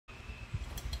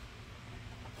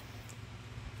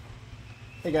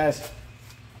Hey guys,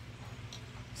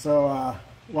 so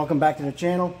welcome back to the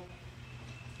channel.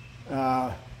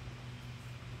 Back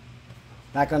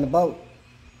on the boat.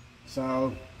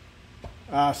 So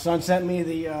Son sent me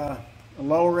the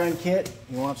lower end kit.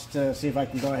 He wants to see if I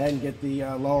can go ahead and get the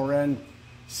lower end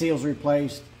seals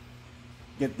replaced,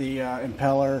 get the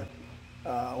impeller,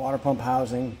 water pump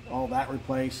housing, all that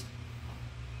replaced.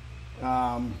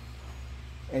 And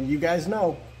you guys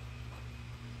know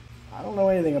I don't know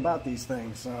anything about these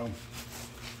things, so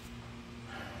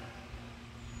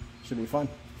should be fun.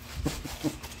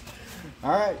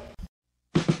 All right.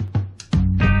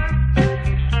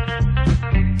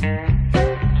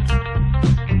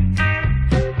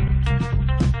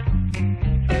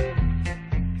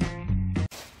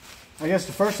 I guess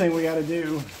the first thing we got to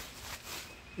do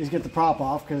is get the prop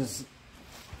off, because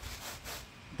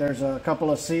there's a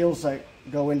couple of seals that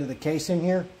go into the casing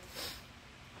here.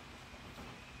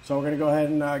 So we're going to go ahead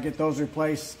and get those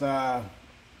replaced. So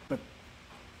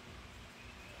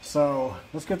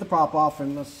let's get the prop off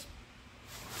and let's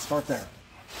start there.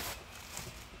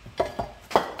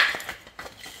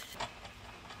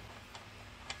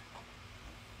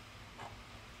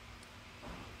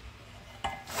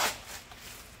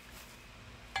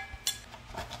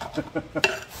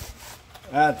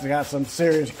 That's got some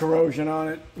serious corrosion on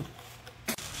it.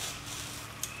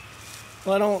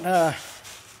 Well,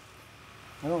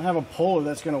 I don't have a puller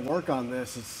that's going to work on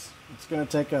this. It's going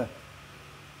to take a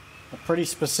pretty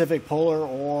specific puller,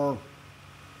 or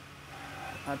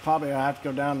I'd probably have to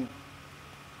go down and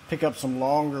pick up some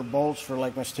longer bolts for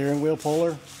like my steering wheel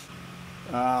puller.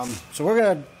 So we're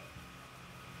going to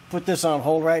put this on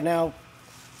hold right now.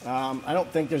 I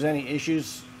don't think there's any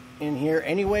issues in here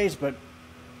anyways, but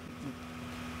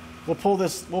we'll pull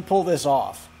this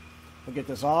off. We'll get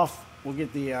this off. We'll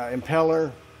get the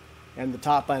impeller and the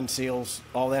top end seals,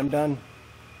 all them done.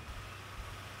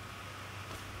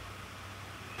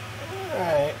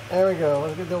 Alright, there we go.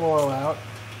 Let's get the oil out.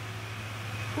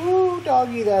 Ooh,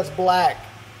 doggy, that's black.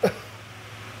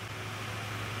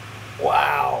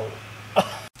 Wow.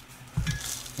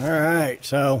 Alright,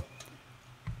 so,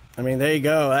 I mean, there you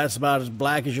go. That's about as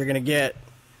black as you're going to get.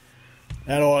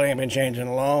 That oil ain't been changed in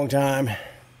a long time.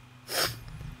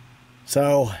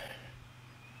 So, at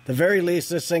the very least,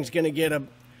 this thing's going to get a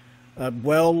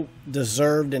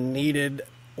well-deserved and needed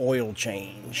oil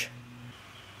change.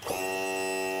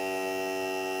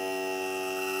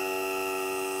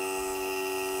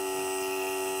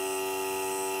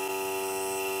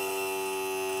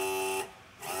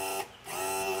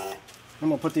 I'm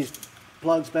going to put these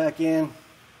plugs back in,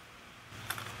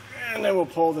 and then we'll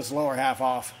pull this lower half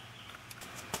off.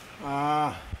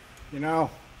 You know,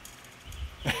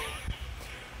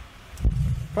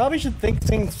 probably should think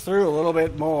things through a little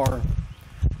bit more.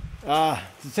 To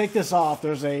take this off,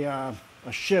 there's a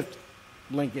shift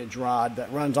linkage rod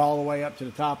that runs all the way up to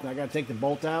the top, and I got to take the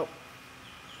bolt out,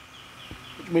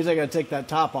 which means I got to take that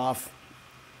top off.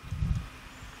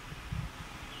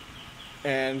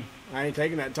 And I ain't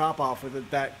taking that top off with it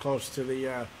that close to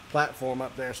the platform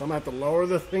up there, so I'm gonna have to lower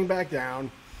the thing back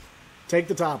down, take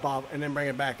the top off, and then bring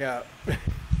it back up.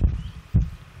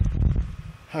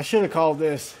 I should have called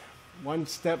this one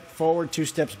step forward, two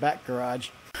steps back garage.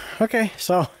 Okay,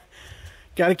 so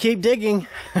gotta keep digging.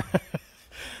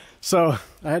 So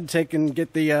I had to take and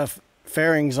get the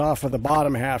fairings off of the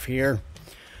bottom half here,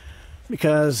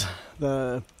 because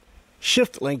the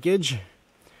shift linkage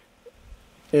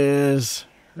is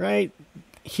right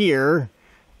here,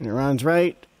 and it runs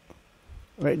right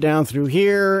down through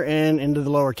here and into the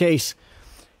lower case,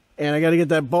 and I got to get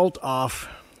that bolt off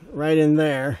right in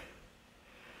there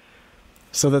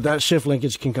so that shift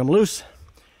linkage can come loose.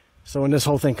 So when this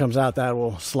whole thing comes out, that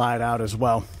will slide out as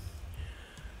well.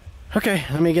 Okay,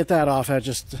 let me get that off. I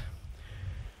just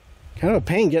kind of a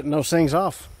pain getting those things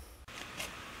off.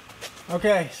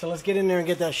 Okay, so let's get in there and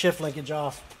get that shift linkage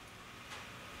off.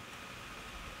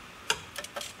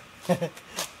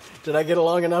 Did I get a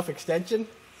long enough extension?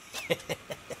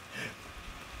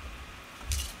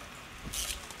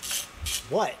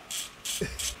 What?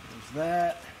 There's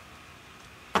that.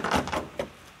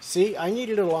 See, I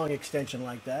needed a long extension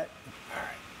like that.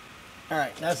 All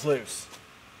right, that's loose.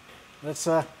 Let's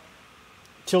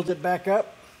tilt it back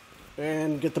up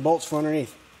and get the bolts from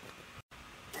underneath.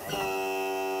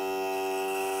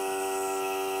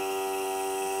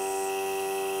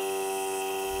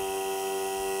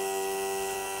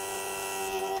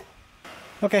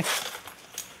 Okay,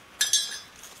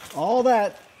 all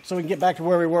that so we can get back to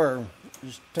where we were,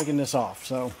 just taking this off.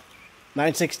 So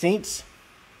 9/16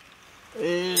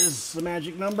 is the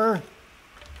magic number.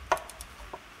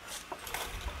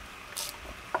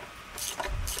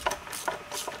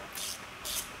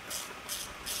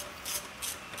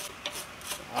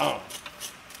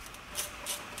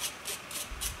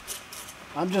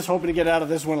 I'm just hoping to get out of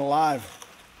this one alive.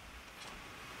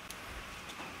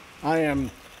 I am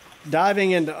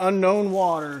diving into unknown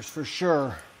waters for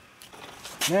sure.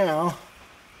 Now,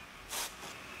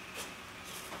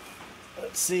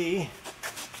 let's see.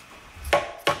 I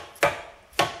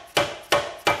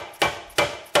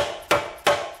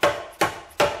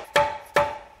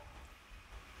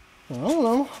don't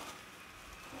know.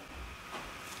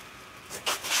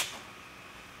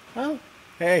 Oh,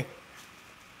 hey.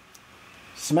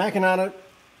 Smacking on it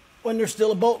when there's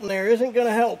still a bolt in there isn't going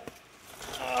to help.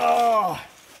 Oh,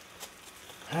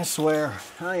 I swear,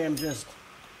 I am just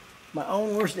my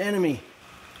own worst enemy.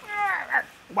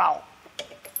 Wow.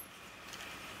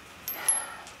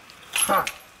 Huh.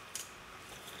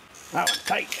 That was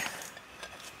tight.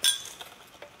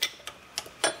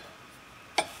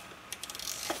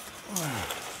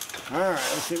 All right,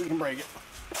 let's see if we can break it.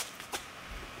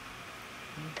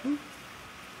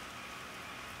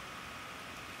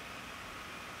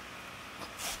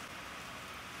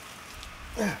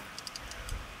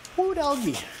 Oh,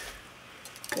 doggy.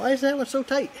 Why is that one so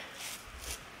tight?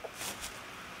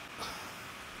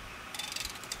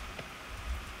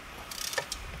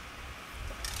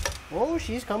 Oh,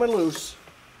 she's coming loose.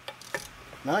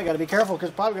 Now I gotta be careful because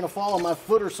it's probably gonna fall on my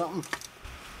foot or something.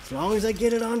 As long as I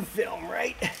get it on film,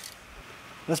 right?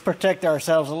 Let's protect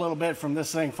ourselves a little bit from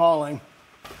this thing falling.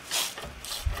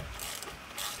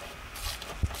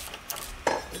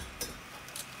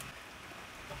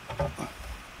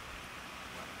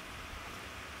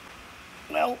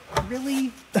 Well,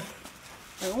 really?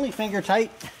 My only finger tight?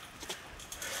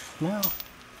 No,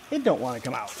 it don't want to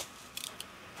come out.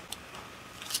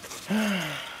 There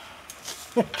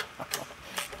we go.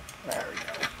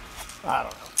 I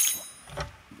don't know.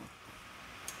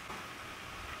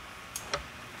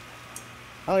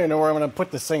 I don't even know where I'm going to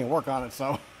put this thing and work on it,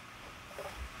 so.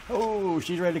 Oh,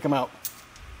 she's ready to come out.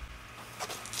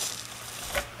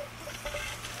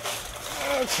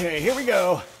 Okay, here we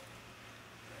go.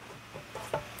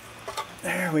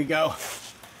 There we go.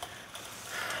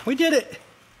 We did it.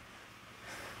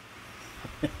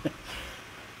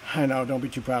 I know, don't be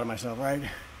too proud of myself, right?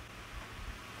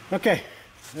 Okay,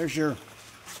 there's your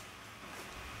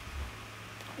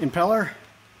impeller,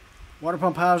 water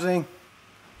pump housing,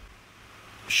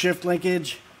 shift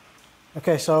linkage.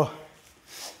 Okay, so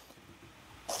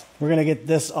we're gonna get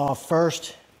this off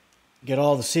first, get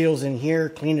all the seals in here,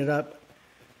 clean it up,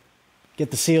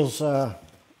 get the seals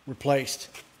replaced.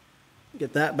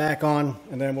 Get that back on,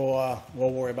 and then we'll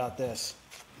worry about this.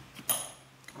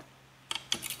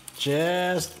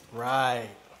 Just right.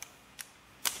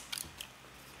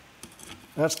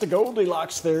 That's the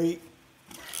Goldilocks theory.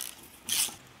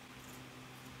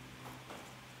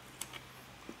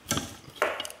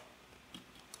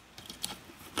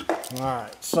 All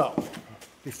right, so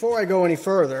before I go any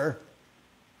further,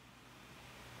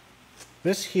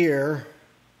 this here,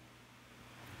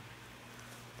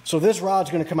 so this rod's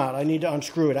going to come out. I need to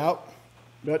unscrew it out.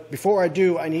 But before I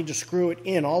do, I need to screw it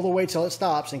in all the way till it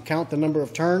stops and count the number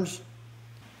of turns.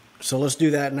 So let's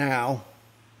do that now.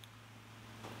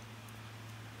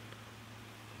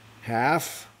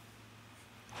 Half.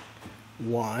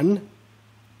 1.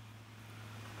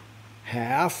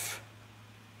 Half.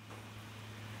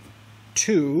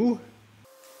 2.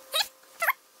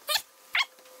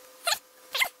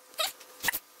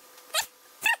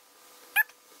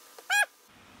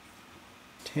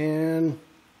 10.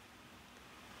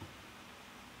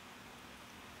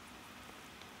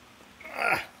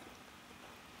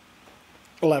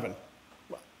 11.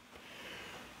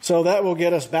 So that will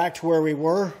get us back to where we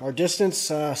were, our distance,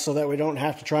 so that we don't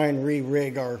have to try and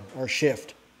re-rig our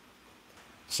shift.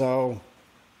 So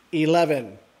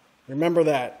 11. Remember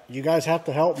that. You guys have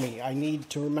to help me. I need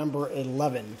to remember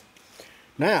 11.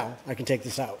 Now I can take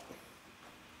this out.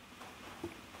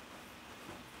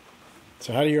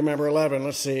 So how do you remember 11?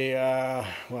 Let's see.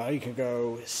 Well, you can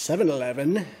go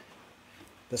 7-Eleven.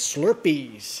 The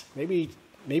Slurpees.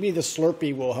 Maybe the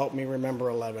Slurpee will help me remember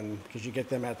 11 because you get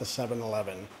them at the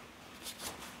 7-Eleven.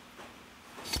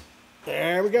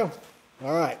 There we go.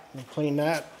 All right, we'll clean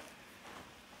that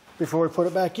before we put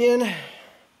it back in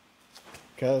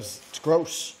because it's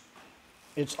gross.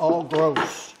 It's all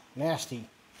gross. Nasty.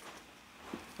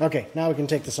 Okay, now we can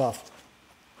take this off.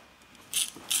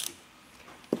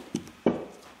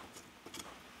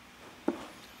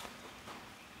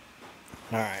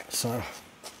 All right, so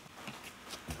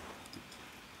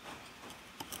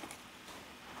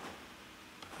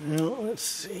now let's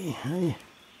see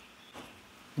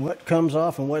what comes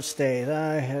off and what stays.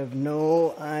 I have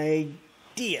no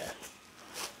idea.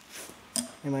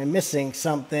 Am I missing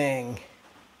something?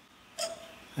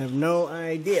 I have no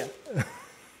idea.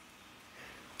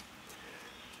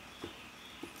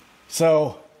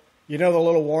 So, you know the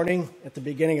little warning at the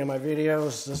beginning of my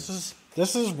videos?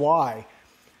 This is why.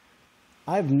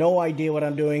 I have no idea what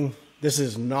I'm doing. This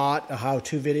is not a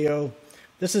how-to video.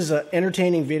 This is an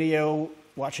entertaining video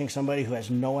watching somebody who has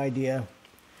no idea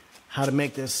how to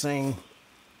make this thing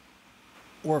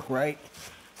work right,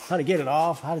 how to get it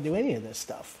off, how to do any of this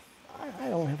stuff. I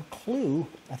don't have a clue.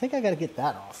 I think I got to get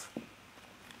that off.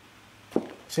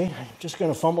 See, I'm just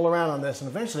going to fumble around on this and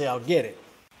eventually I'll get it.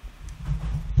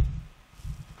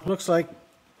 Looks like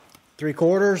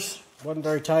 3/4, wasn't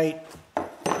very tight.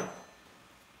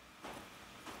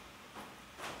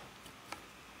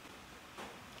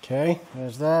 Okay,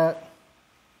 there's that.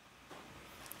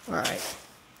 All right.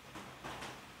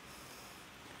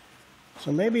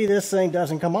 So maybe this thing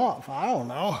doesn't come off. I don't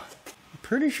know. I'm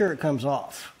pretty sure it comes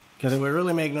off because it would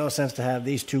really make no sense to have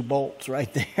these two bolts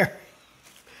right there.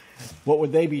 What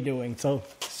would they be doing? So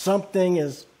something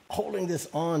is holding this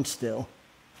on still.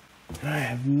 I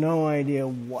have no idea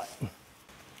what.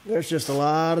 There's just a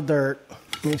lot of dirt.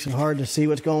 Makes it hard to see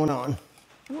what's going on.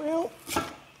 Well,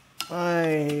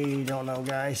 I don't know,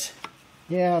 guys.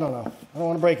 Yeah, I don't know. I don't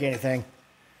want to break anything.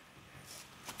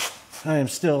 I am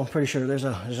still pretty sure there's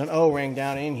an O-ring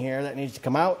down in here that needs to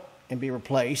come out and be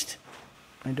replaced.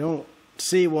 I don't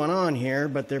see one on here,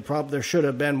 but there should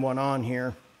have been one on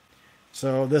here.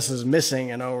 So this is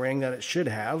missing an O-ring that it should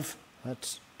have.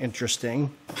 That's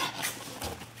interesting.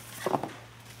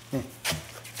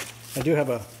 I do have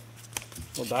a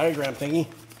little diagram thingy.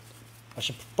 I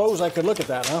suppose I could look at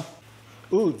that, huh?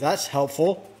 Ooh, that's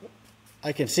helpful.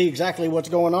 I can see exactly what's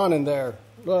going on in there.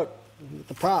 Look,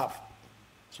 the prop.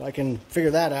 So I can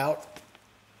figure that out.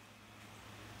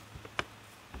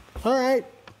 All right.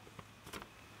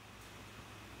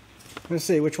 Let's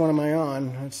see, which one am I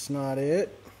on? That's not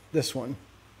it. This one.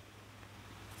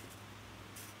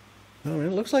 I mean,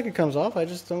 it looks like it comes off. I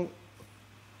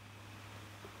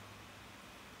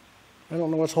don't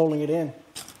know what's holding it in.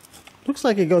 Looks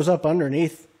like it goes up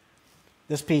underneath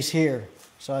this piece here.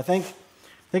 So I think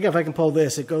if I can pull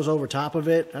this, it goes over top of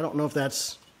it. I don't know if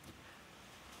that's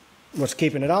what's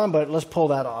keeping it on, but let's pull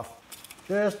that off.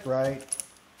 Just right.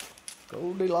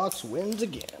 Goldilocks wins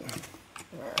again.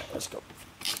 All right, let's go.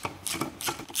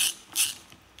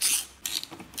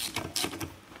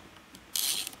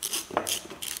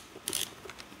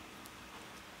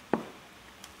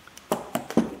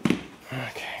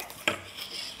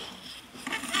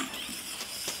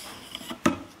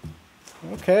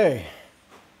 Okay.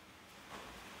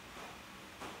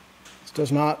 This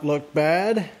does not look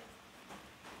bad.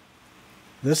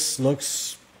 This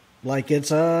looks like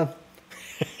it's a...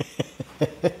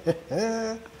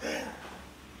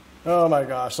 Oh my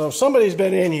gosh. So if somebody's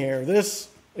been in here, this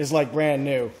is like brand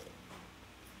new.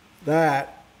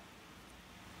 That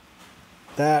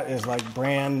is like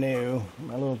brand new.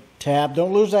 My little tab.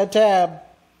 Don't lose that tab.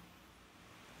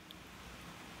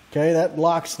 Okay, that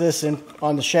locks this in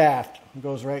on the shaft. It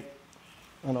goes right.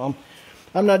 I know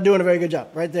I'm not doing a very good job.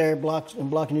 Right there,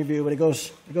 blocking your view, but it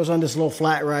goes on this little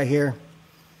flat right here.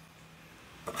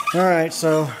 All right,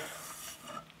 so,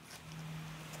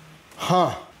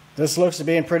 this looks to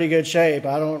be in pretty good shape.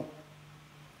 I'm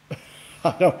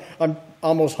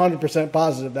almost 100%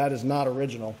 positive that is not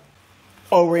original.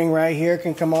 O-ring right here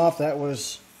can come off. That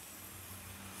was.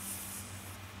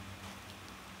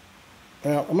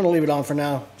 Well, I'm going to leave it on for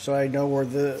now so I know where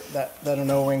that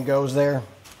an O-ring goes there.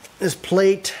 This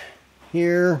plate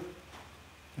here,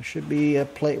 there should be a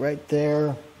plate right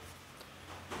there.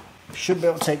 Should be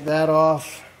able to take that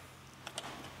off.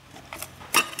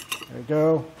 There we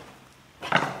go.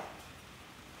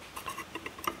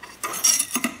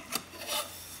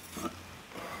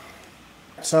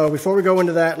 So before we go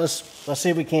into that, let's see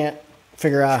if we can't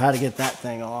figure out how to get that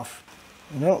thing off.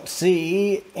 I don't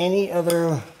see any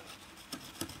other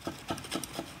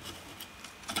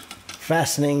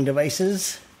fastening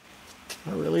devices.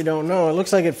 I really don't know. It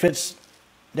looks like it fits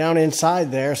down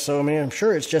inside there, so I mean, I'm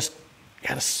sure it's just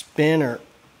got to spin or...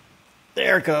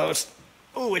 There it goes.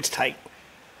 Oh, it's tight.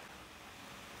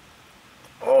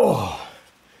 Oh.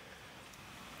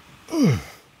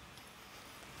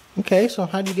 Okay, so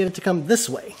how do you get it to come this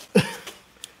way?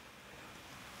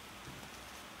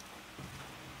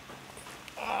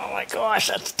 Oh my gosh,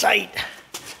 that's tight.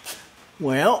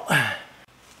 Well...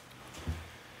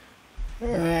 All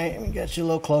right, let me get you a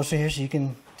little closer here so you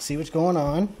can see what's going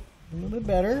on. A little bit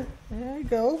better. There you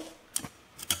go.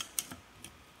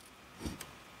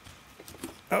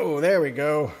 Oh, there we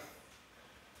go.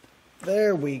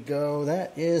 There we go.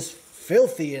 That is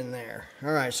filthy in there.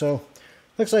 All right, so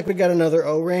looks like we got another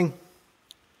O-ring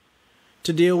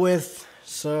to deal with.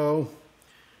 So,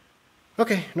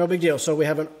 okay, no big deal. So we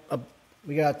have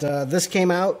We got this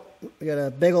came out. We got a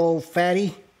big old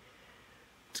fatty.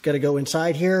 It's got to go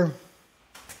inside here.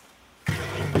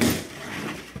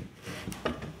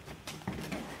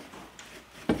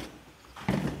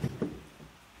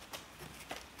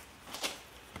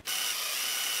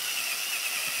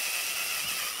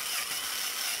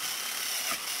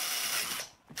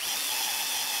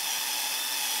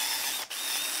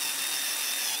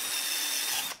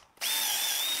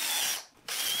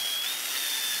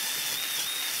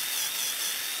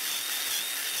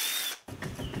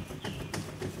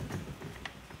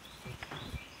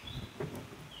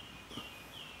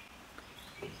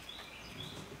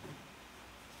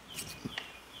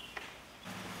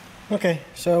 Okay,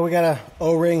 so we got a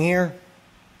O-ring here.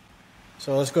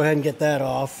 So let's go ahead and get that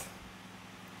off.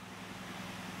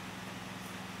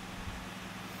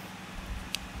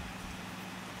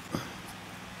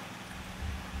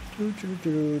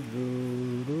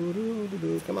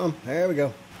 Come on, there we go.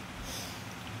 All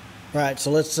right,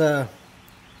 so let's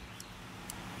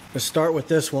start with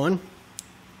this one.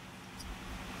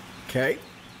 Okay,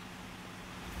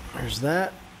 there's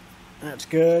that. That's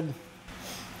good.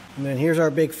 And then here's our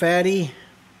big fatty.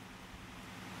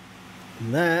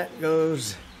 And that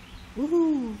goes,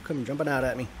 woohoo, come jumping out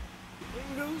at me.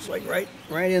 It goes like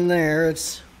right in there.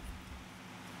 There's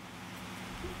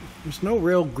no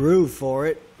real groove for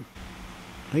it.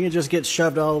 I think it just gets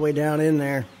shoved all the way down in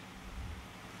there.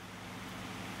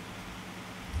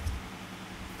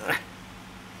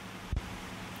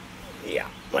 Yeah,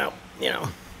 well, you know.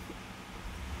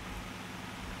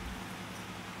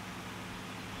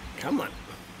 Come on.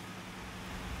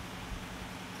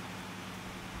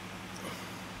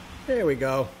 There we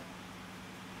go.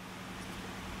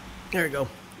 There we go.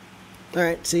 All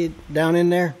right, see down in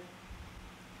there?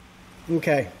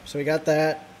 Okay, so we got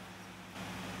that.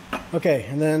 Okay,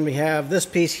 and then we have this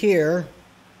piece here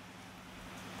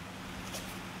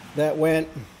that went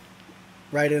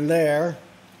right in there.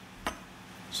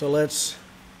 So let's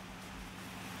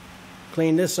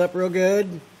clean this up real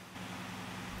good.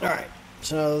 All right,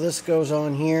 so this goes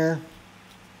on here.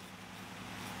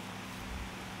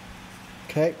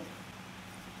 Okay.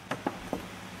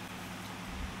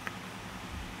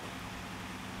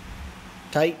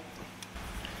 Tight.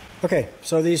 Okay,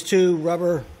 so these two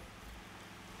rubber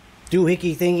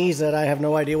doohickey thingies that I have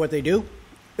no idea what they do.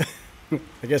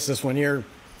 I guess this one here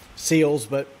seals,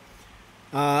 but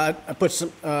I put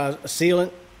some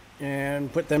sealant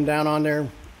and put them down on there,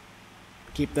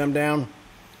 keep them down.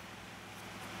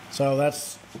 So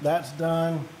that's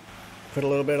done. Put a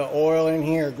little bit of oil in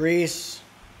here, grease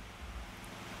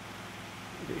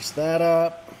that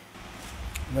up.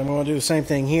 And then we're going to do the same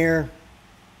thing here.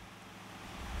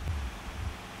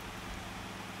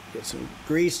 Get some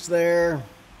grease there.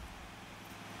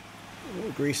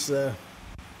 We'll grease the.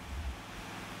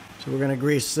 So we're going to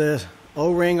grease the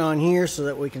O-ring on here so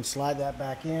that we can slide that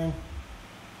back in.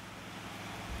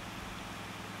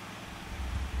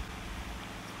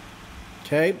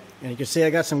 Okay, and you can see I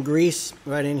got some grease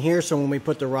right in here, so when we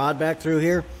put the rod back through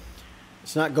here,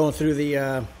 it's not going through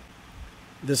the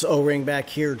this O-ring back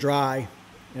here dry.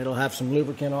 It'll have some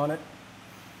lubricant on it.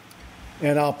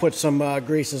 And I'll put some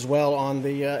grease as well on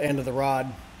the end of the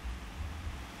rod.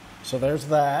 So there's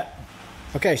that.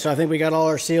 Okay, so I think we got all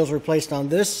our seals replaced on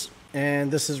this,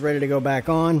 and this is ready to go back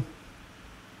on.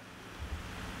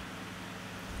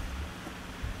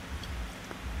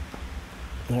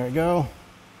 There we go.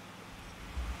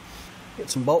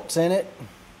 Get some bolts in it.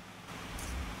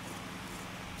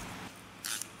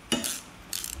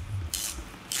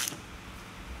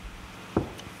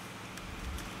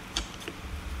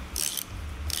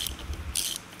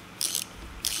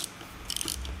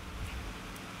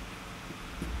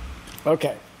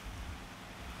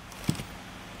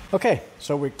 Okay,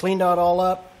 so we cleaned it all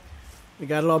up. We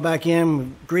got it all back in, we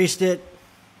greased it.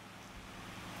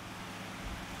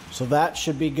 So that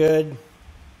should be good.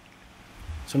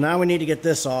 So now we need to get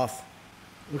this off.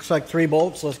 Looks like 3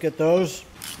 bolts, let's get those.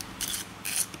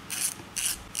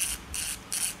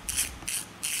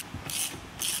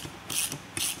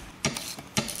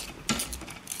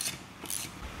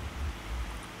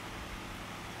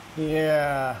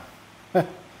 Yeah.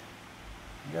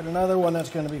 Got another one that's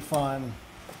going to be fun.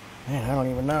 Man, I don't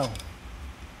even know.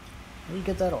 How do you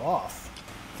get that off?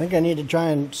 I think I need to try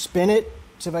and spin it.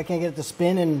 See if I can't get it to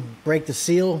spin and break the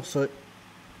seal so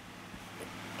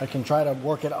I can try to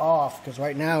work it off. Because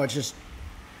right now it's just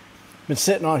been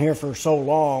sitting on here for so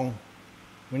long.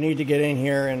 We need to get in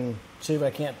here and see if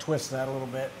I can't twist that a little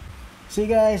bit. See,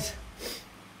 guys?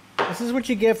 This is what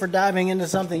you get for diving into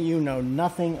something you know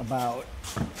nothing about.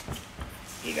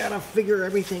 You gotta figure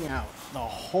everything out the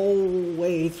whole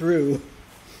way through.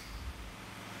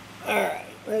 Alright,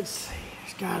 let's see.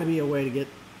 There's got to be a way to get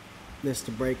this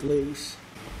to break loose.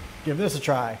 Give this a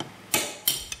try.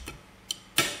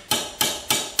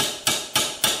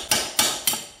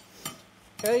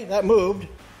 Okay, that moved.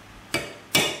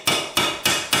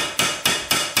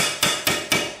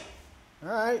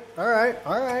 Alright, alright,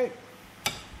 alright.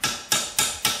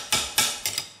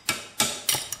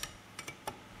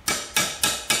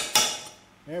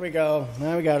 There we go.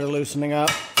 Now we got it loosening up.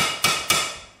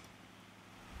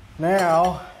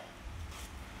 Now,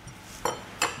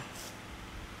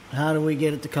 how do we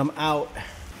get it to come out?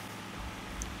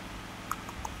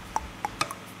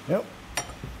 Yep.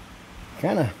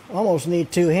 Kind of almost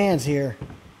need two hands here.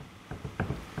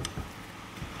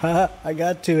 Haha, I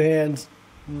got two hands.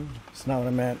 That's not what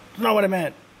I meant. That's not what I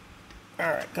meant.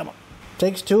 All right, come on.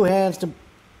 Takes two hands to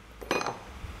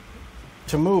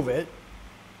move it.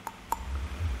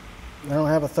 I don't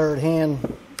have a third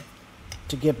hand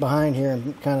to get behind here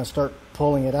and kind of start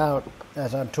pulling it out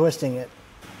as I'm twisting it.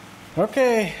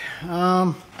 Okay.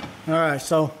 All right,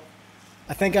 so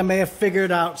I think I may have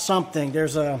figured out something.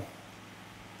 There's a,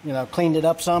 cleaned it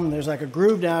up some. There's like a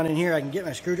groove down in here I can get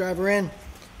my screwdriver in.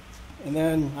 And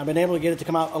then I've been able to get it to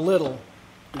come out a little.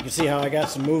 You can see how I got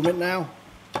some movement now.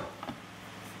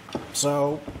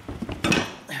 So,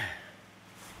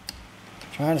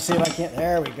 trying to see if I can't,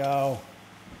 there we go.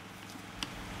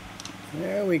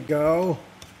 There we go.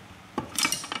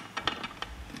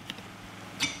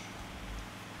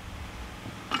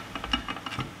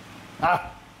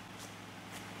 Ah!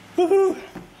 Woohoo!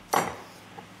 I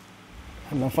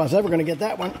don't know if I was ever going to get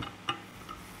that one.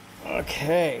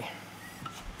 Okay.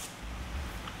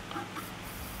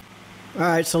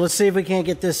 Alright, so let's see if we can't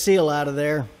get this seal out of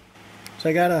there. So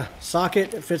I got a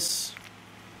socket that fits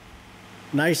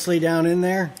nicely down in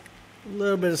there. A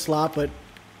little bit of slop, but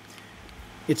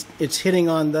it's hitting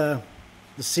on the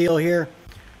seal here.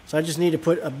 So I just need to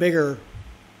put a bigger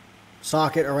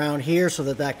socket around here so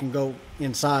that can go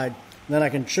inside. And then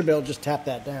I should be able to just tap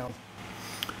that down.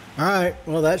 Alright,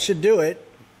 well that should do it.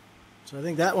 So I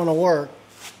think that one will work.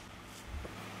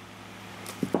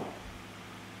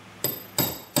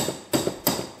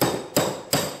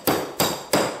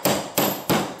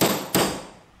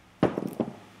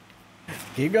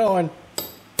 Keep going.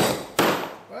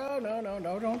 Well, no,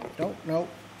 don't, no.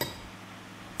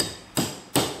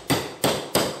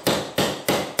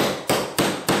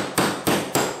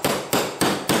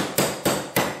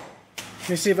 Let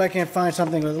me see if I can find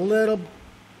something with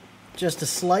just a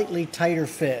slightly tighter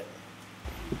fit.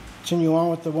 Continue on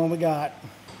with the one we got.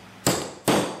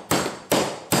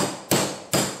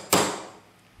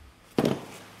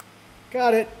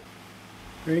 Got it.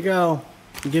 There you go.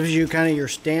 It gives you kind of your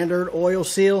standard oil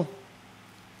seal,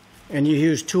 and you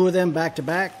use two of them back to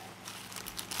back,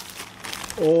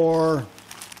 or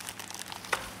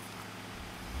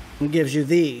it gives you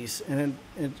these, and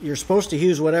you're supposed to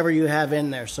use whatever you have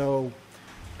in there. So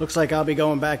looks like I'll be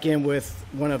going back in with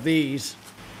one of these.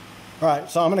 All right,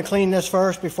 so I'm going to clean this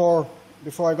first before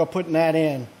I go putting that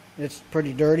in. It's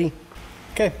pretty dirty.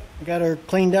 Okay, I got her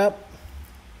cleaned up,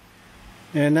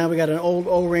 and now we got an old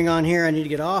O-ring on here I need to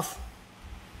get off.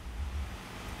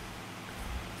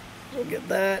 We'll get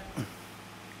that.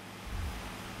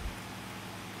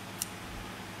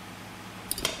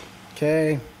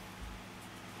 Okay.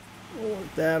 We'll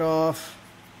work that off.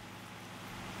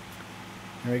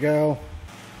 There we go.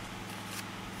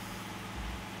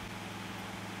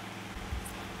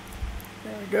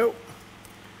 There we go.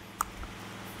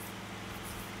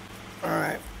 All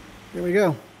right. Here we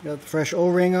go. Got the fresh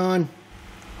O-ring on.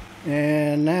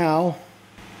 And now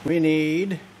we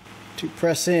need to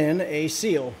press in a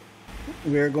seal.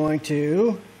 We're going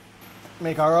to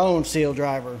make our own seal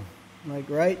driver. Like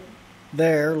right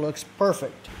there, looks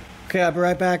perfect. Okay, I'll be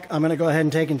right back. I'm going to go ahead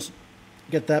and take and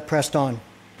get that pressed on.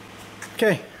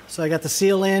 Okay, so I got the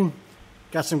seal in,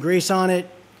 got some grease on it,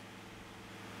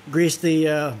 greased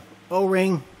the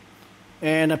O-ring,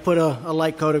 and I put a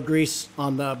light coat of grease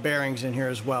on the bearings in here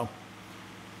as well.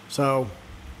 So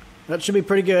that should be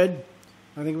pretty good.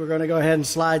 I think we're going to go ahead and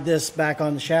slide this back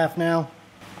on the shaft now.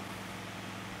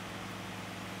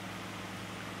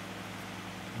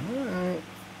 Alright,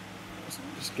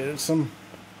 just get it some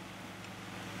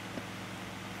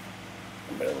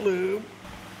bit of lube.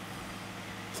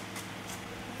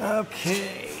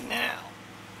 Okay, now,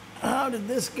 how did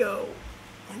this go?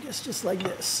 I guess just like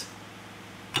this.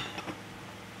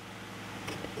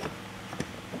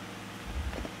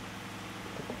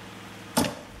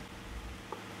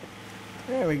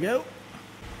 There we go.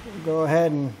 We'll go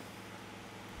ahead and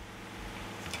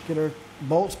get our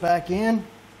bolts back in.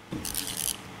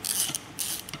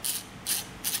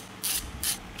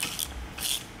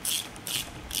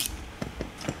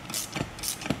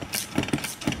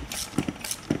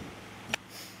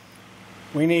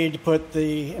 we need to put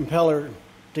the impeller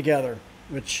together,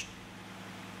 which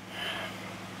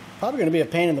probably going to be a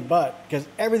pain in the butt because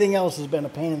everything else has been a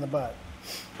pain in the butt.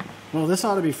 Well, this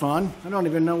ought to be fun. I don't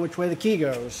even know which way the key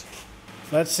goes.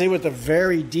 Let's see what the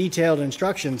very detailed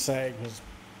instructions say, because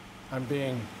I'm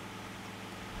being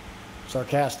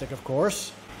sarcastic, of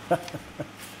course. That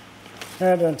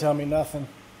doesn't tell me nothing.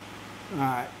 All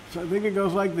right, so I think it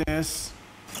goes like this.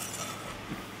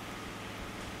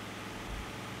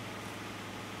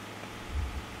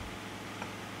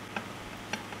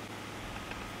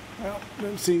 Well,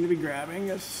 doesn't seem to be grabbing.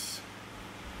 It's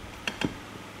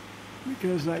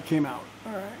because that came out.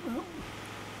 All right, well.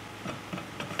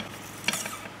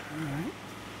 All right.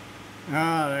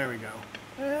 Ah, there we go.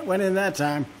 It went in that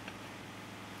time.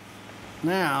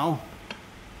 Now,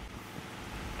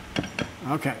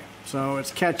 okay, so it's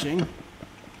catching.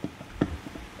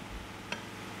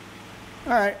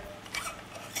 All right,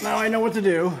 now I know what to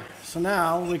do. So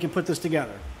now we can put this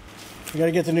together. We got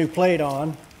to get the new plate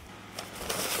on.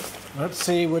 Let's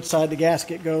see which side the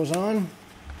gasket goes on.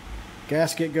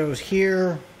 Gasket goes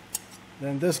here,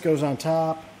 then this goes on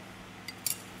top.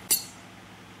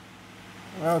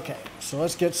 Okay, so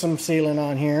let's get some sealant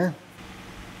on here.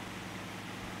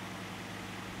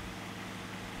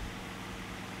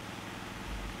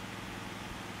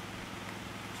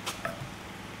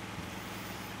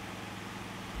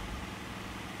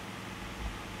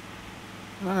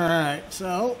 All right,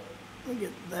 so we'll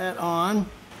get that on,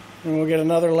 and we'll get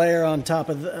another layer on top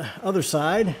of the other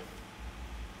side.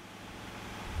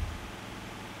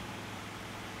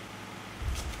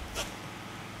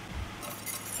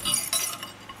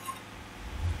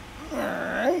 All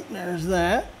right, there's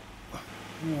that.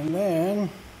 And then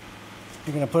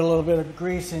you're going to put a little bit of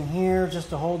grease in here just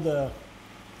to hold the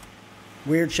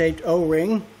weird shaped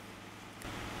O-ring.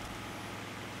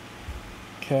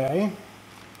 Okay.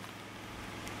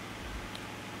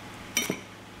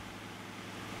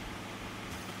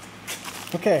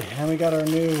 Okay, and we got our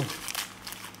new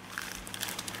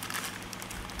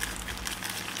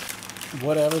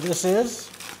whatever this is.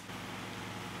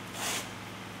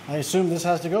 I assume this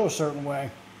has to go a certain way.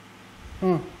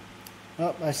 Oh,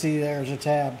 I see there's a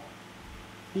tab.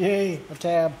 Yay, a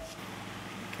tab.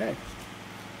 Okay.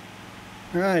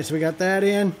 All right, so we got that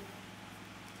in.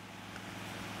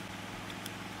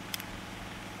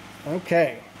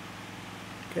 Okay.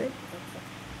 Okay.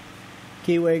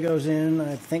 Keyway goes in,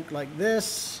 I think, like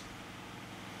this.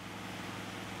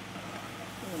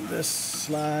 And this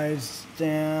slides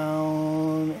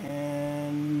down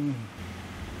and...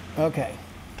 Okay.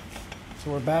 So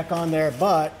we're back on there,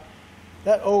 but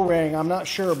that O-ring, I'm not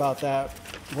sure about that,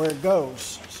 where it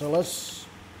goes. So let's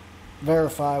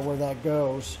verify where that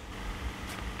goes.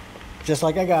 Just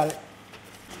like I got it.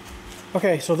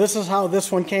 Okay, so this is how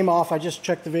this one came off. I just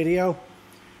checked the video.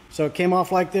 So it came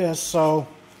off like this. So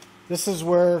this is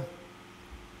where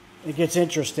it gets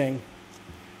interesting.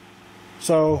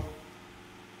 So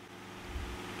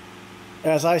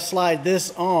as I slide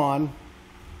this on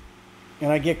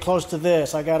and I get close to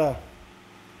this, I gotta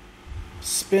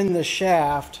spin the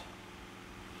shaft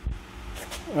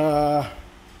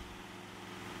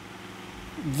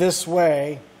this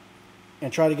way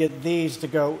and try to get these to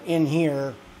go in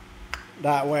here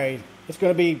that way. It's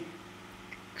going to be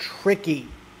tricky.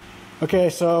 Okay,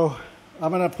 so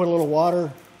I'm going to put a little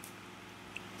water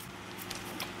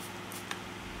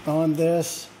on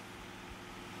this.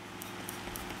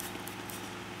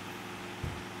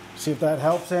 See if that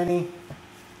helps any.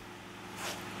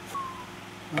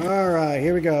 All right,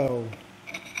 here we go.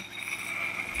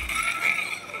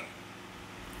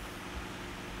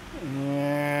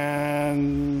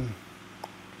 And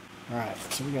all right,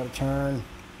 so we got to turn.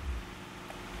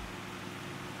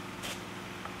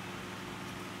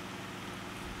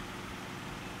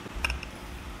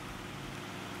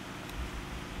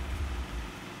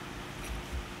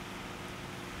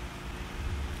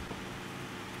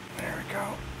 There we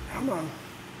go. Come on.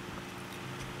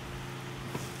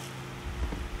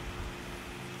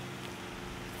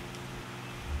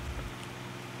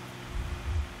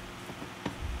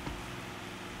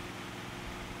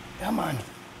 Come on.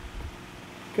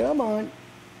 Come on.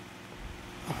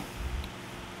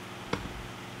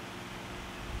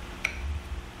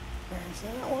 There's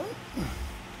that one.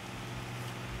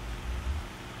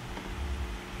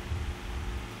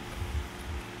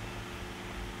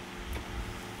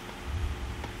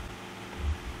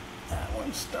 That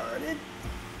one started.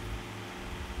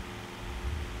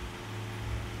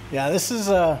 Yeah, this is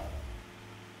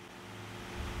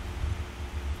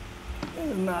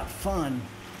not fun.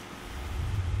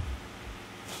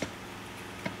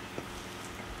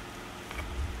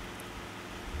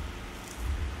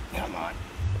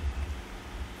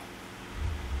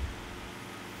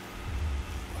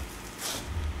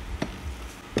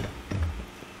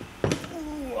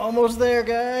 Almost there,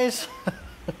 guys.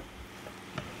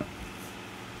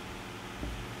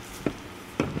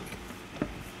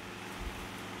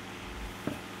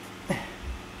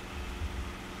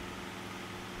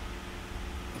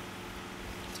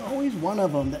 It's always one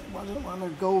of them that doesn't want to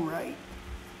go right.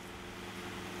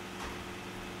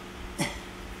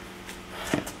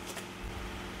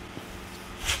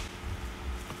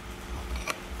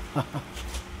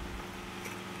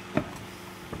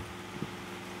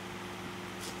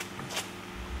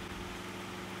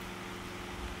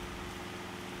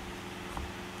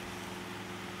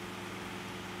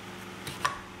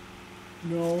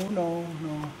 No.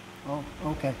 Oh,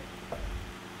 okay.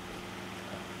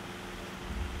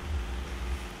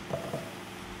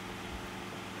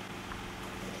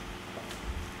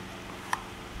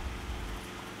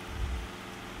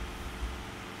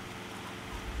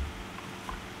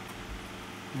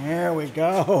 There we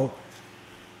go.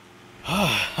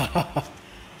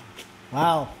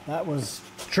 Wow, that was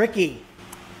tricky.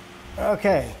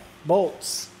 Okay,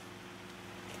 bolts.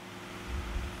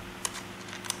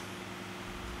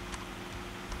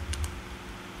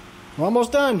 We're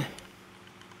almost done.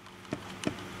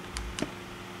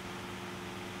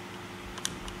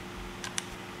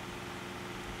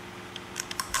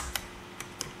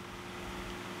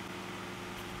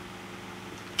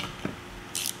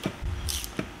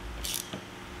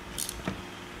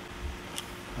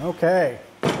 Okay.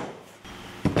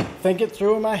 Think it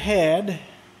through in my head.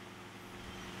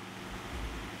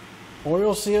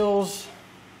 Oil seals.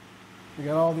 We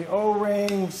got all the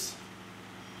O-rings.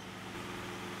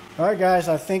 All right, guys,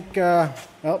 I think, we got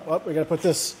to put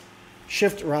this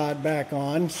shift rod back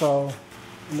on. So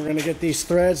we're going to get these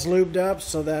threads lubed up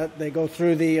so that they go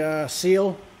through the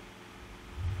seal.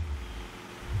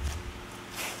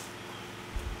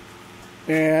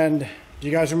 And do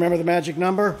you guys remember the magic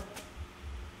number?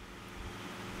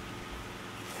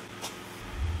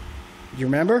 You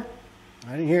remember?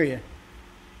 I didn't hear you.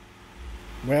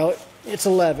 Well, it's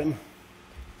 11.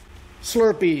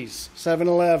 Slurpees,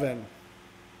 7-Eleven.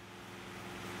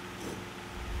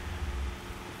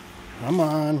 Come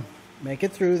on, make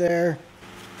it through there.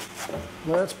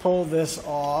 Let's pull this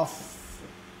off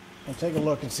and take a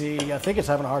look and see. I think it's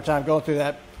having a hard time going through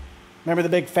that. Remember the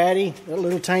big fatty, that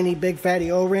little tiny big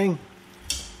fatty O-ring?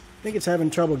 I think it's having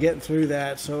trouble getting through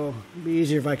that, so it'll be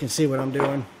easier if I can see what I'm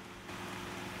doing.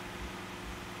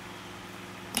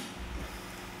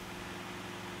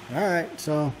 All right,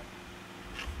 so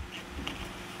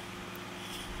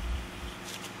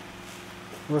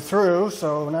we're through,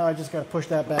 so now I just got to push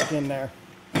that back in there.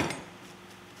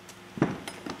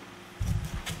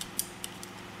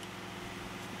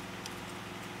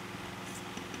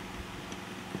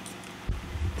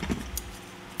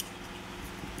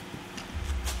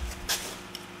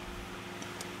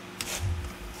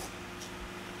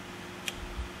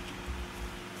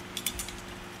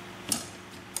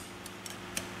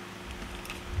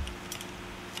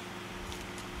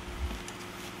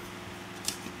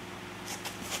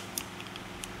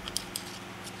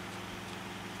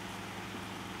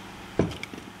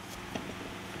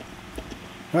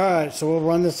 All right, so we'll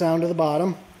run this down to the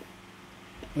bottom,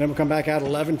 and then we'll come back out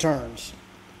 11 turns.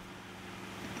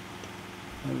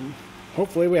 And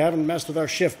hopefully we haven't messed with our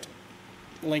shift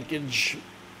linkage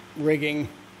rigging.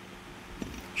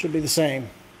 Should be the same.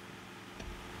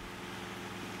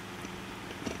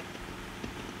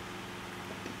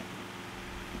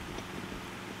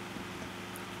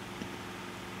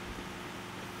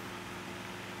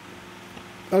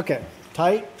 Okay,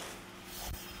 tight.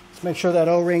 Make sure that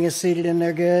O-ring is seated in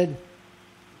there good.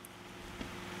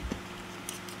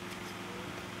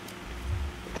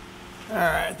 All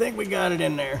right, I think we got it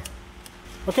in there.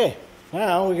 Okay,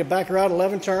 now we get back around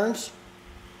 11 turns.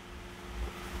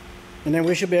 And then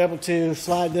we should be able to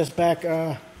slide this back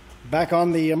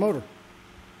on the motor.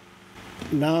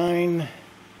 9,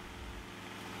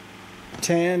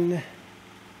 10,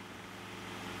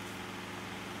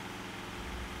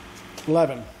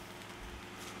 11.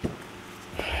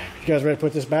 You guys ready to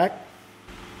put this back?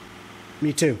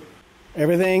 Me too.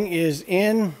 Everything is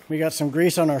in. We got some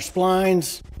grease on our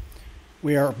splines.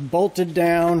 We are bolted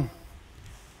down.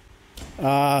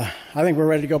 I think we're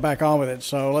ready to go back on with it.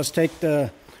 So let's take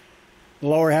the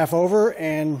lower half over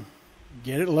and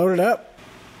get it loaded up.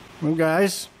 Well,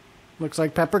 guys, looks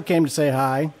like Pepper came to say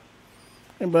hi.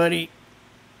 Hey, buddy.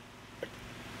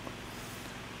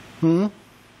 You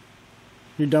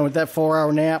done with that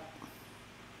 4-hour nap?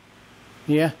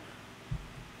 Yeah?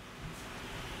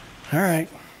 All right,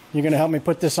 you're gonna help me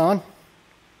put this on?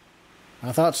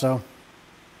 I thought so.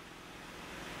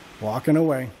 Walking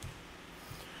away.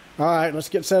 All right, let's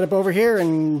get set up over here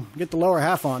and get the lower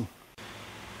half on.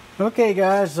 Okay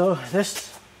guys, so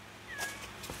this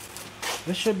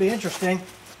should be interesting.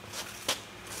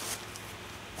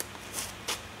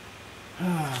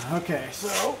 Okay,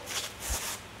 so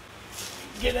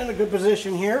get in a good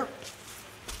position here.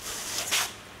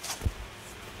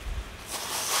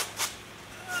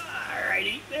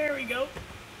 Alrighty, there we go.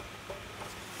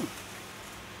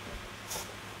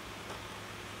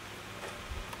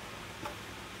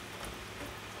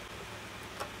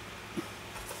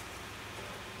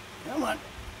 Come on.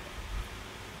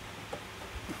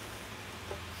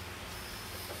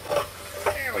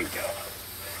 There we go.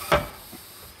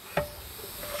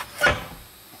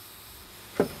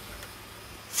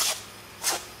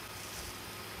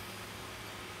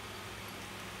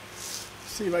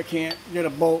 See if I can't get a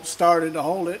bolt started to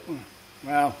hold it.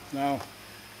 Well, no.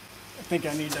 I think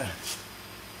I need to.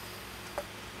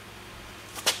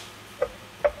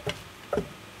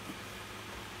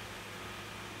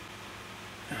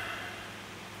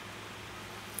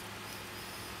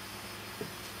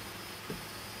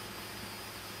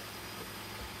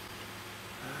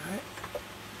 All right.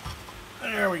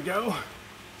 There we go.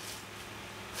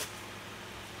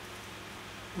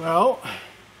 Well,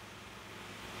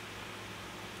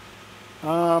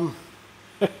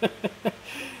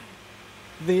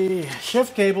 the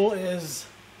shift cable is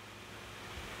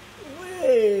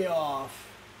way off.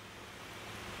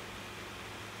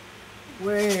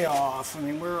 Way off. I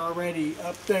mean, we're already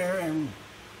up there and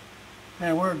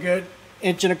we're a good 1.25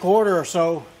 inches or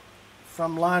so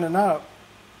from lining up.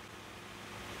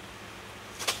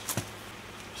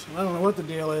 So I don't know what the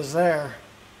deal is there.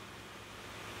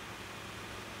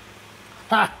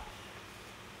 Ha!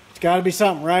 It's got to be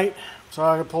something, right? So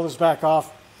I can pull this back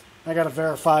off. I got to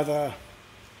verify the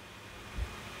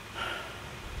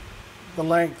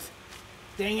length.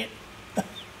 Dang it.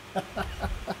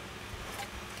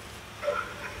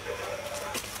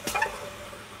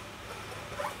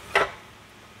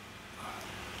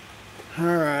 All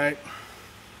right.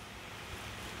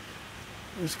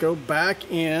 Let's go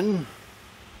back in.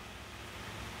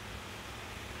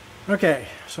 Okay,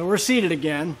 so we're seated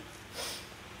again.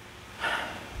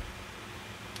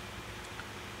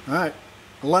 All right,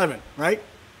 11, right?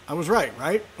 I was right?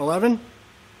 11?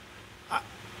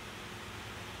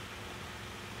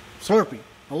 Slurpee,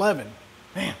 11.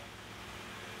 Man.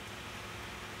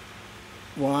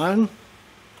 1,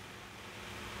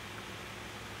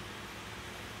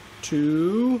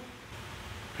 2.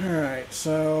 All right,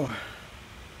 so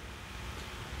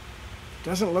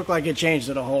doesn't look like it changed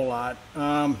it a whole lot.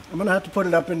 I'm gonna have to put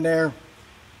it up in there,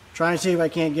 try and see if I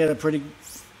can't get a pretty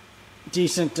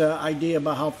decent idea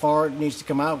about how far it needs to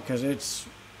come out, because it's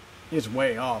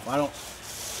way off.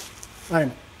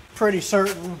 I'm pretty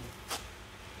certain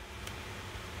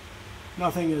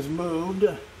nothing has moved.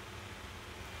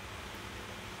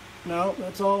 No,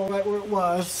 that's all right where it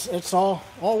was. It's all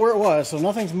where it was, so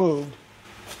nothing's moved.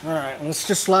 All right, let's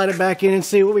just slide it back in and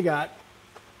see what we got.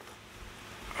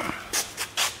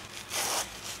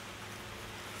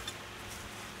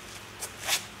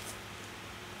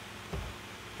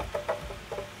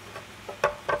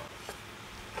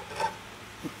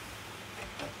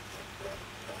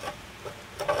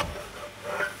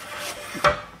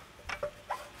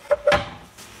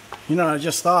 You know, I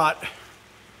just thought,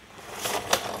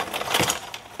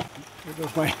 there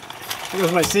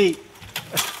goes my seat.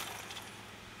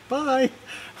 Bye.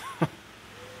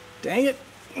 Dang it.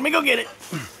 Let me go get it.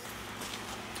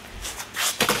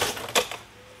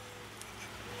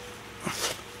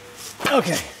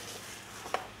 Okay.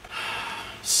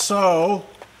 So,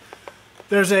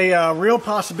 there's a real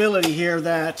possibility here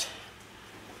that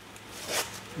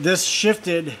this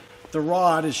shifted, the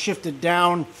rod is shifted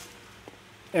down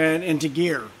and into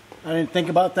gear. I didn't think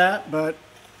about that, but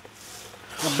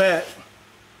I bet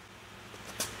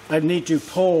I'd need to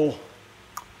pull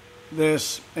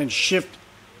this and shift.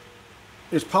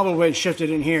 It's probably shifted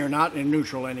in here, not in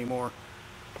neutral anymore.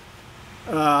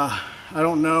 I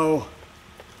don't know.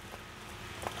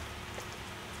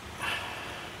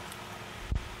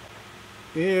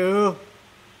 Ew.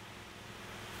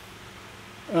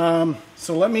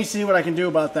 So let me see what I can do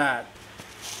about that.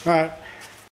 All right.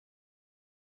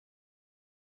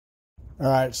 All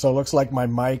right, so it looks like my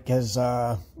mic has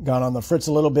gone on the fritz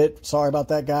a little bit. Sorry about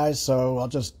that, guys. So I'll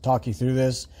just talk you through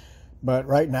this. But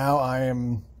right now I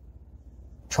am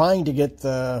trying to get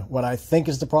what I think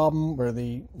is the problem, where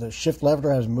the shift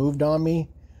lever has moved on me.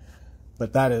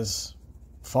 But that is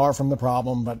far from the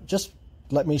problem. But just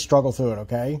let me struggle through it,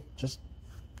 okay? Just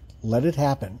let it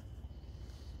happen.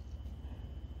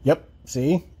 Yep,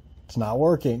 see? It's not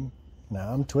working.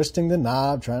 Now I'm twisting the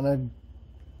knob, trying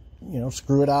to,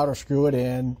 screw it out or screw it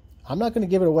in. I'm not going to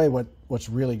give it away what's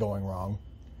really going wrong.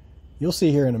 You'll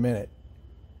see here in a minute.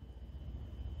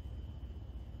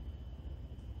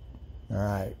 All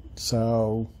right,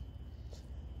 so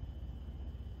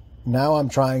now I'm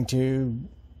trying to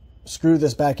screw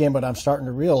this back in, but I'm starting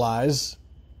to realize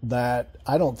that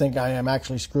I don't think I am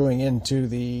actually screwing into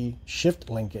the shift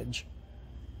linkage.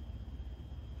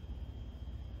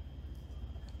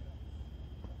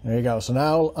 There you go. So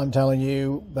now I'm telling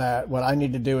you that what I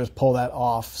need to do is pull that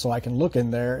off so I can look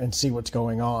in there and see what's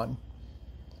going on.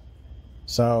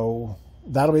 So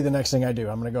that'll be the next thing I do.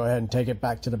 I'm going to go ahead and take it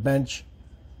back to the bench.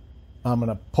 I'm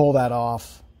going to pull that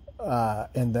off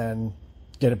and then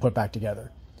get it put back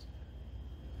together.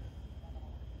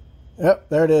 Yep,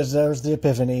 there it is. There's the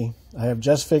epiphany. I have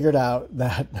just figured out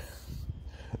that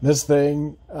this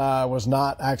thing was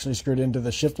not actually screwed into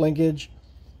the shift linkage.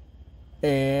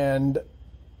 And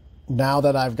now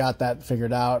that I've got that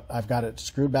figured out, I've got it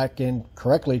screwed back in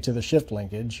correctly to the shift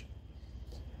linkage.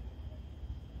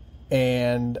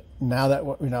 And now that,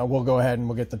 we'll go ahead and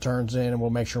we'll get the turns in and we'll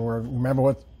make sure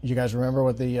you guys remember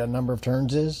what the number of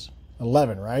turns is?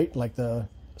 11, right? Like the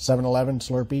 7-Eleven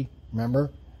Slurpee, remember?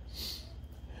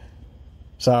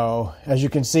 So as you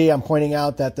can see, I'm pointing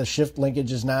out that the shift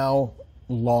linkage is now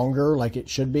longer like it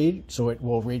should be. So it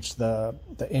will reach the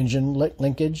engine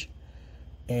linkage.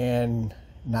 And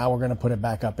now we're going to put it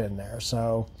back up in there.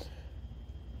 So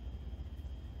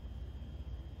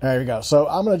there you go. So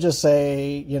I'm going to just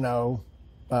say,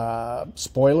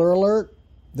 spoiler alert,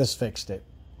 this fixed it.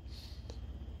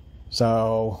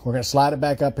 So we're going to slide it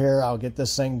back up here. I'll get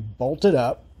this thing bolted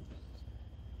up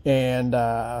and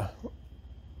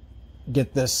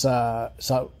get this.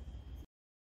 So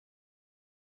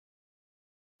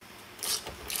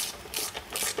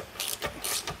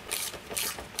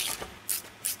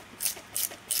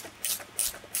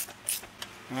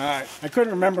all right, I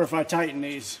couldn't remember if I tightened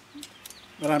these,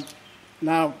 but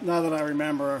now that I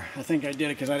remember, I think I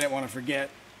did it because I didn't want to forget.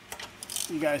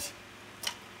 You guys,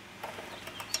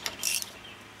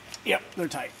 yep, they're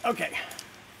tight. Okay.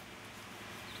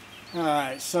 All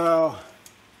right, so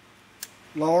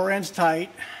lower end's tight.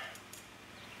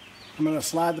 I'm going to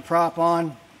slide the prop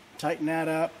on, tighten that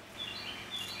up,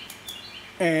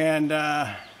 and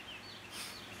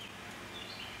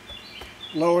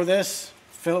lower this,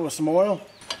 fill it with some oil.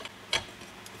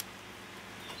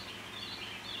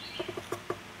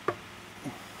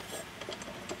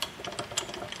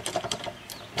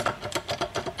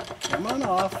 Come on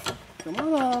off. Come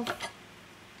on off.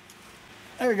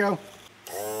 There we go.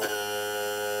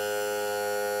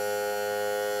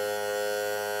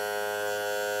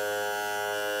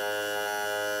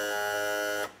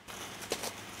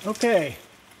 Okay,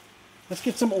 let's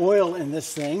get some oil in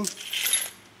this thing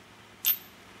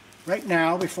right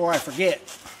now before I forget.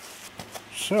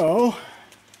 So,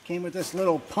 came with this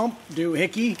little pump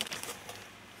doohickey.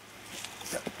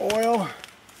 Got oil.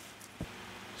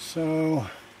 So,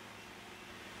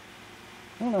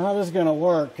 I don't know how this is going to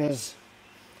work because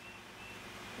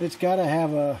it's got to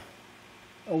have a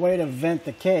way to vent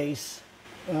the case.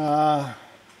 I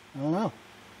don't know.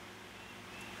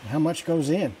 How much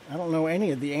goes in? I don't know any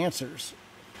of the answers.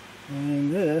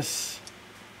 And this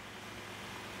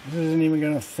isn't even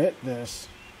going to fit this.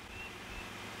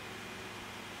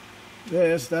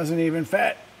 This doesn't even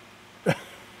fit.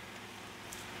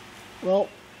 Well,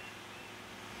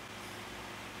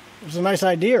 it's a nice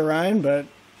idea, Ryan, but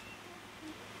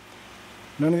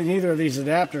neither of these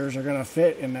adapters are going to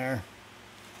fit in there.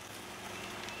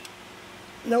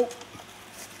 Nope.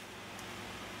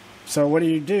 So what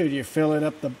do? Do you fill it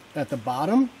up at the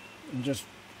bottom and just,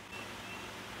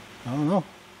 I don't know.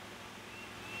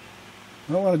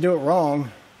 I don't want to do it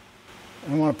wrong. I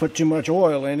don't want to put too much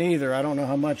oil in either. I don't know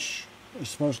how much is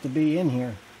supposed to be in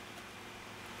here.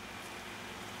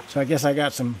 So I guess I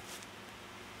got some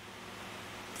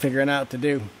figuring out to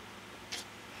do.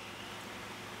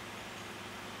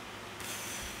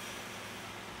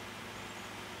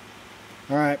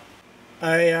 All right.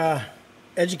 I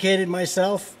educated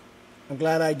myself. I'm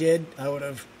glad I did. I would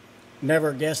have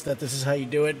never guessed that this is how you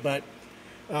do it, but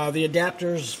the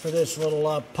adapters for this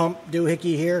little pump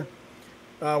doohickey here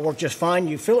work just fine.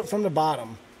 You fill it from the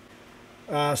bottom.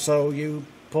 So you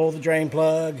pull the drain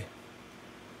plug,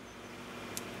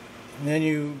 and then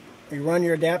you run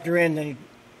your adapter in, then you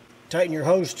tighten your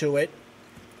hose to it.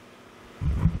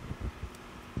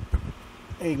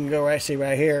 And you can go right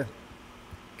here,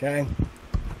 okay?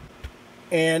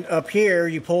 And up here,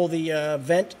 you pull the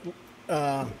vent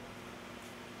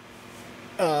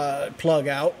plug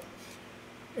out,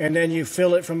 and then you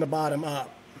fill it from the bottom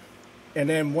up. And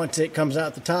then once it comes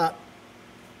out the top,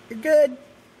 you're good.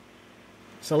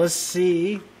 So let's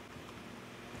see.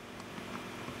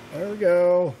 There we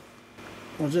go.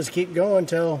 We'll just keep going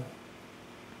till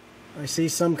I see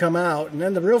some come out. And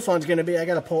then the real fun's going to be, I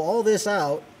got to pull all this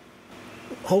out.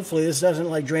 Hopefully this doesn't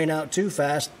like drain out too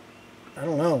fast. I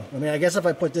don't know. I mean, I guess if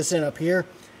I put this in up here,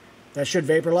 that should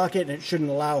vapor lock it, and it shouldn't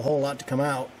allow a whole lot to come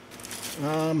out.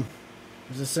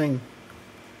 Is this thing...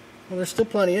 Well, there's still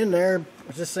plenty in there.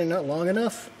 Is this thing not long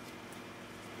enough?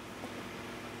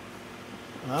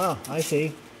 Ah, I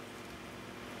see.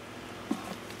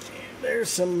 There's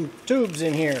some tubes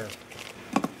in here.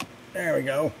 There we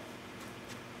go.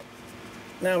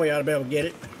 Now we ought to be able to get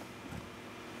it.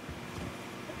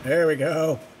 There we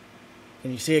go.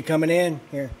 Can you see it coming in?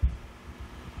 Here.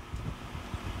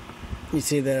 You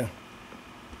see the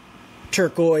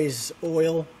turquoise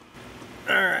oil.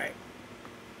 Alright.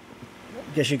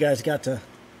 Guess you guys got to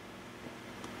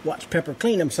watch Pepper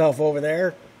clean himself over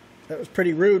there. That was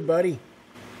pretty rude, buddy.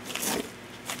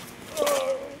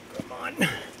 Oh, come on.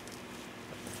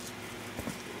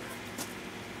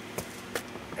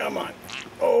 Come on.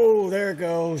 Oh, there it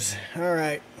goes.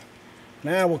 Alright.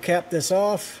 Now we'll cap this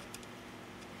off.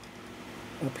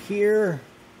 Up here.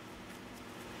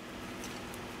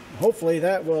 Hopefully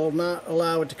that will not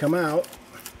allow it to come out.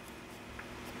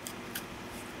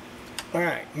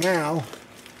 Alright, now.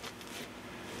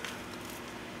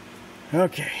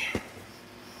 Okay.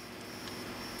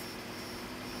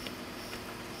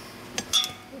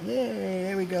 Yay,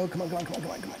 there we go. Come on, come on, come on,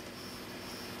 come on, come on.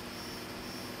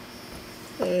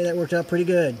 Hey, that worked out pretty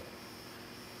good.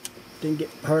 Didn't get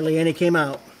hardly any came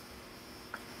out.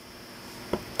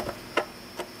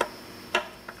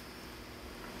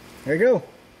 There you go.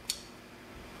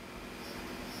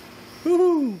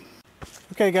 Woohoo!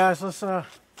 Okay, guys, let's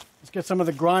get some of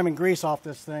the grime and grease off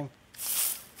this thing.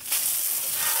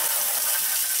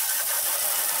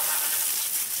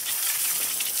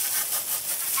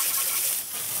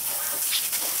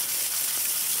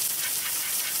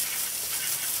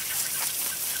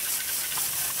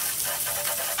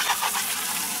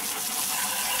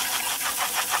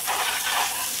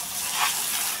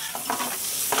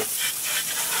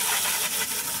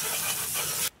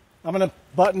 I'm going to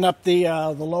button up the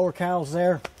lower cowls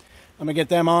there. I'm going to get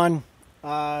them on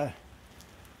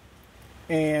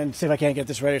and see if I can't get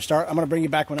this ready to start. I'm going to bring you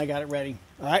back when I got it ready.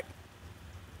 All right?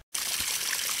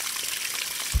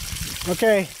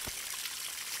 Okay.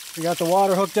 We got the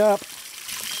water hooked up.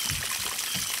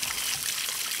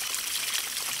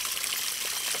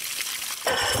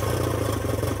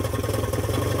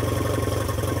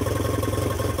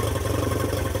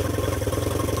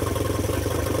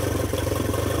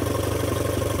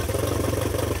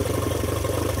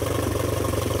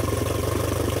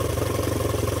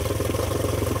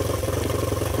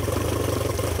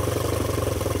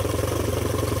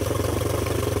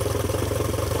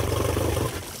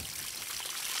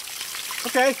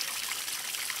 Okay,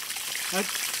 that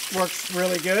works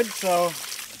really good. So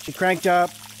she cranked up.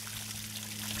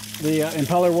 The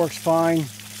impeller works fine,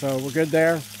 so we're good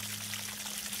there.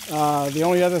 The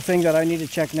only other thing that I need to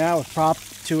check now is prop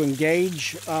to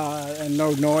engage and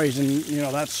no noise, and you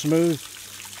know that's smooth.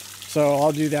 So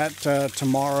I'll do that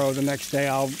tomorrow. The next day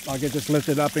I'll get this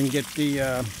lifted up and get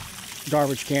the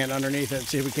garbage can underneath it and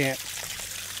see if we can't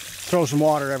throw some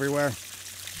water everywhere.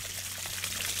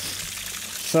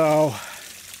 So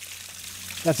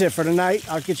that's it for tonight.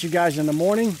 I'll get you guys in the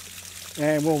morning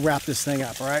and we'll wrap this thing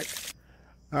up, all right?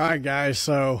 All right, guys,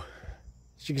 so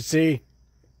as you can see,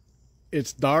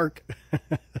 it's dark.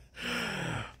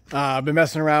 I've been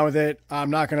messing around with it.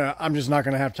 I'm just not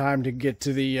gonna have time to get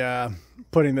to the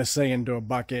putting this thing into a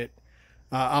bucket.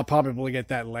 I'll probably get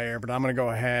that later, but I'm gonna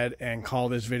go ahead and call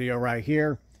this video right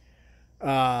here. We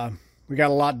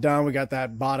got a lot done. We got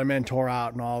that bottom end tore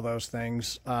out and all those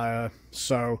things.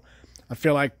 So I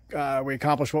feel like we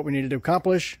accomplished what we needed to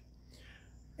accomplish,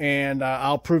 and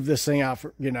I'll prove this thing out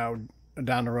for, you know,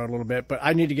 down the road a little bit, but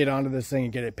I need to get onto this thing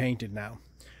and get it painted now.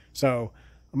 So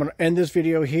I'm going to end this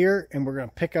video here, and we're going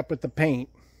to pick up with the paint,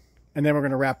 and then we're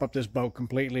going to wrap up this boat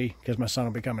completely because my son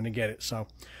will be coming to get it. So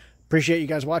appreciate you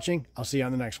guys watching. I'll see you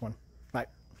on the next one.